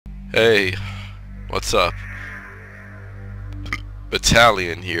Hey, what's up?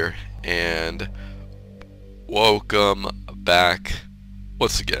 Battalion here, and welcome back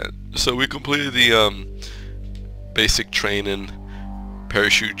once again. So we completed the basic training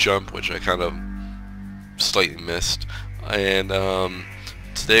parachute jump, which I kind of slightly missed, and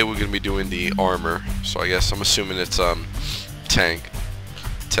today we're gonna be doing the armor. So I guess I'm assuming it's tank.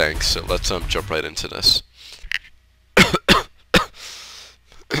 So let's jump right into this.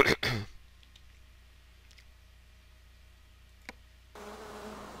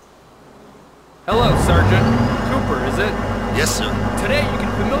 Hello, Sergeant. Cooper, is it? Yes, sir. Today you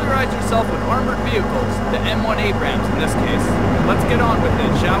can familiarize yourself with armored vehicles, the M1 Abrams in this case. Let's get on with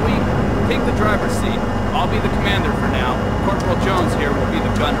it, shall we? Take the driver's seat. I'll be the commander for now. Corporal Jones here will be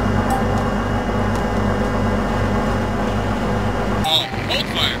the gunner. Hold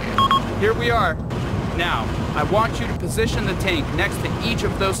fire. Here we are. Now, I want you to position the tank next to each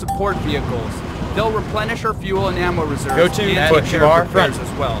of those support vehicles. They'll replenish our fuel and ammo reserves. Go to and Bush take care of bar repairs front.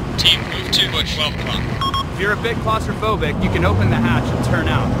 as well. Team, move to Bush 12 o'clock. If you're a bit claustrophobic, you can open the hatch and turn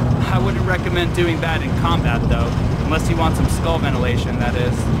out. I wouldn't recommend doing that in combat, though. Unless you want some skull ventilation, that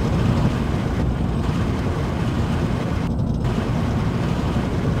is.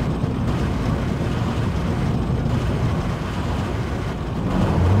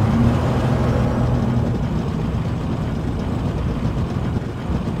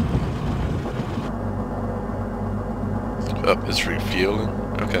 Oh, it's refueling.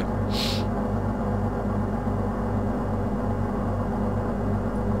 Okay.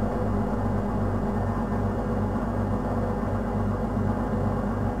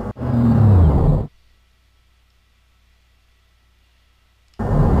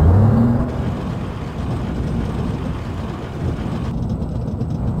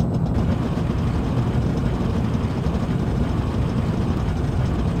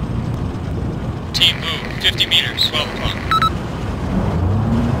 Team, move 50 meters, 12 o'clock.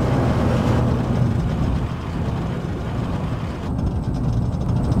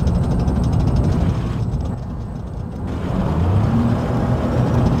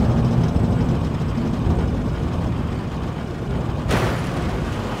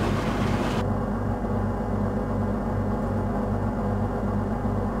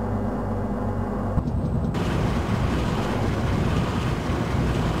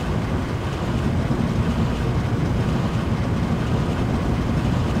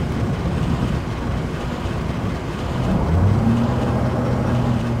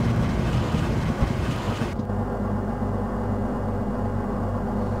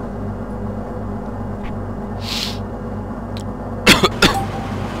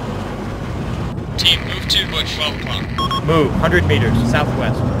 Team, move to Bush 12 o'clock. Move 100 meters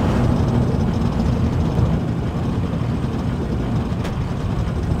southwest.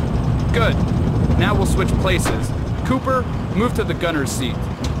 Good. Now we'll switch places. Cooper, move to the gunner's seat.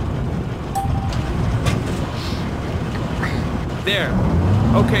 There.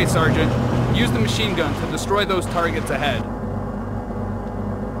 Okay, Sergeant. Use the machine gun to destroy those targets ahead.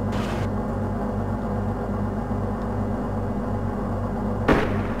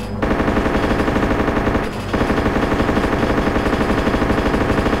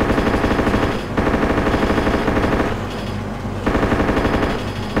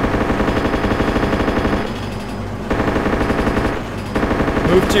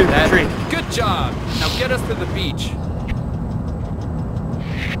 Move to that tree. Good job! Now get us to the beach.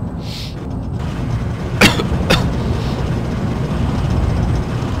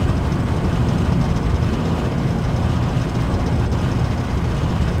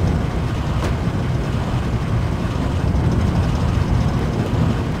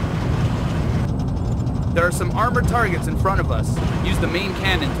 There are some armored targets in front of us. Use the main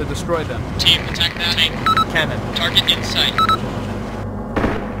cannon to destroy them. Team, attack that tank. Cannon. Target in sight.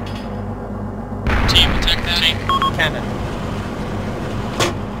 Team, attack that tank. Cannon.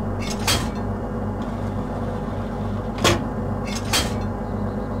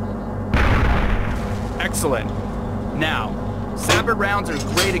 Excellent. Now, Sabre rounds are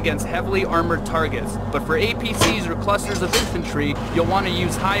great against heavily armored targets, but for APCs or clusters of infantry, you'll want to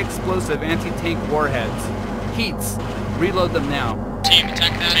use high explosive anti-tank warheads. Heats. Reload them now. Team,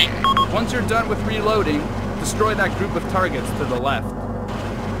 attack that tank. Once you're done with reloading, destroy that group of targets to the left.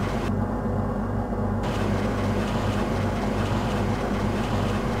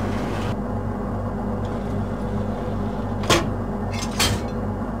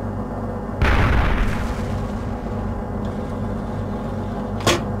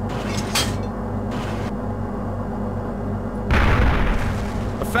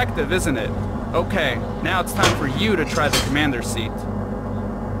 Effective, isn't it? Okay, now it's time for you to try the commander's seat.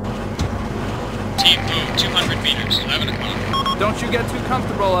 200 meters, 11 o'clock. Don't you get too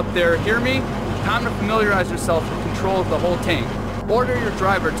comfortable up there, hear me? Time to familiarize yourself with control of the whole tank. Order your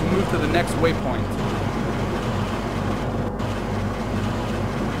driver to move to the next waypoint.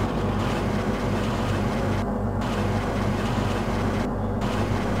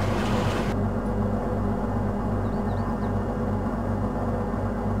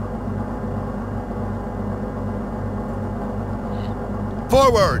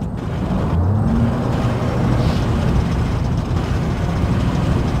 Forward!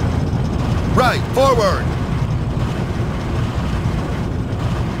 Right, forward!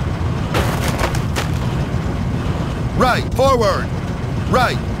 Right,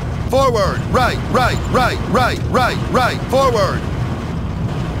 forward! Right, forward! Right, forward!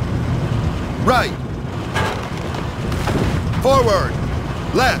 Right! Forward!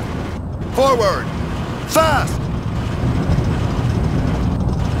 Left! Forward! Fast!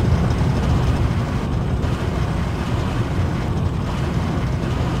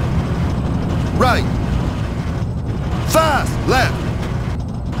 Right! Fast! Left!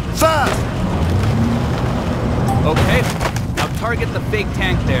 Fast! Okay, now target the fake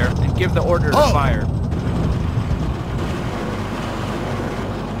tank there and give the order to Halt. fire.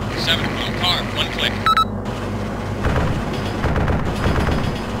 7 o'clock, car, 1 click.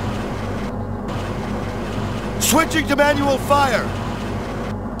 Switching to manual fire!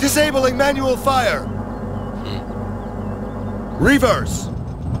 Disabling manual fire! Reverse!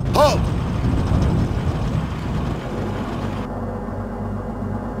 Halt!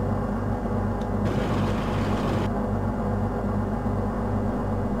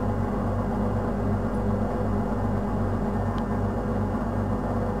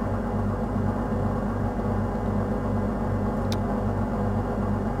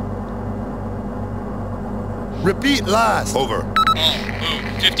 Repeat last. Over. All, move,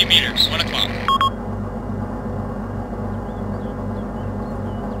 50 meters, 1 o'clock.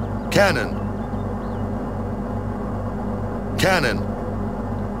 Cannon. Cannon.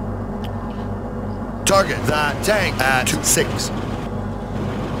 Target that tank at 6.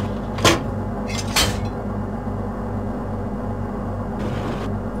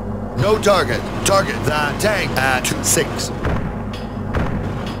 No target. Target that tank at 6.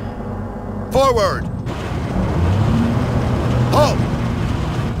 Forward. Halt.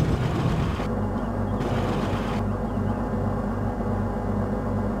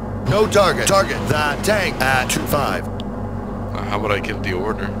 No target. Target that tank at 5. How would I give the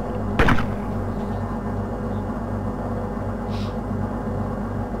order?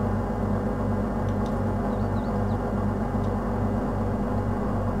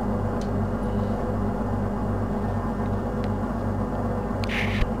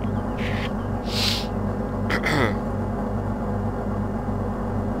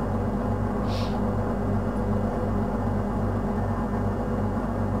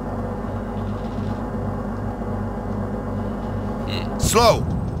 Slow.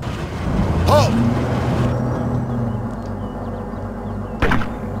 Halt.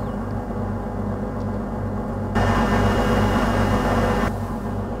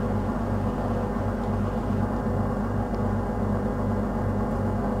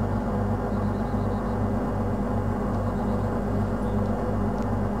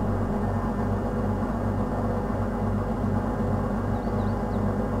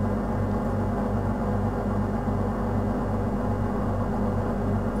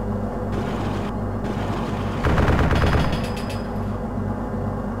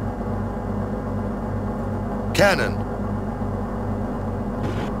 Cannon.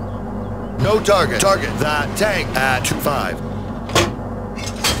 No target. Target that tank at 5.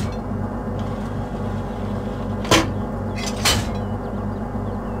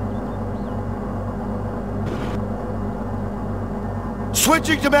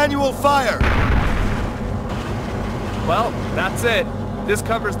 Switching to manual fire. Well, that's it. This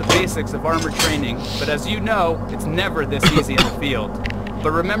covers the basics of armored training, but as you know, it's never this easy in the field.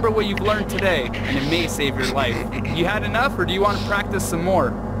 But remember what you've learned today, and it may save your life. You had enough, or do you want to practice some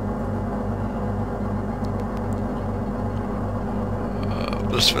more?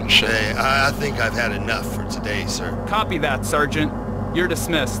 Let's finish it. Hey, I think I've had enough for today, sir. Copy that, Sergeant. You're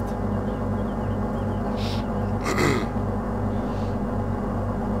dismissed.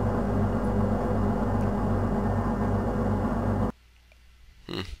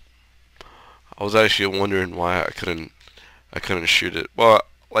 I was actually wondering why I couldn't shoot it. Well,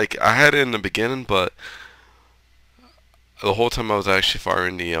 like I had it in the beginning, but the whole time I was actually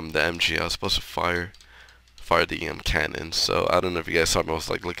firing the MG. I was supposed to fire the cannon. So I don't know if you guys saw me. I was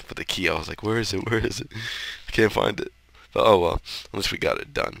like looking for the key. I was like, where is it? Where is it? I can't find it. But oh well. At least we got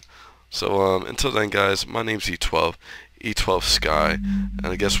it done. So until then, guys, my name's E12, E12 Sky, and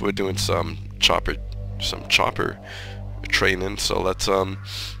I guess we're doing some chopper training. So let's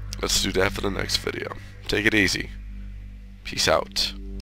do that for the next video. Take it easy. Peace out.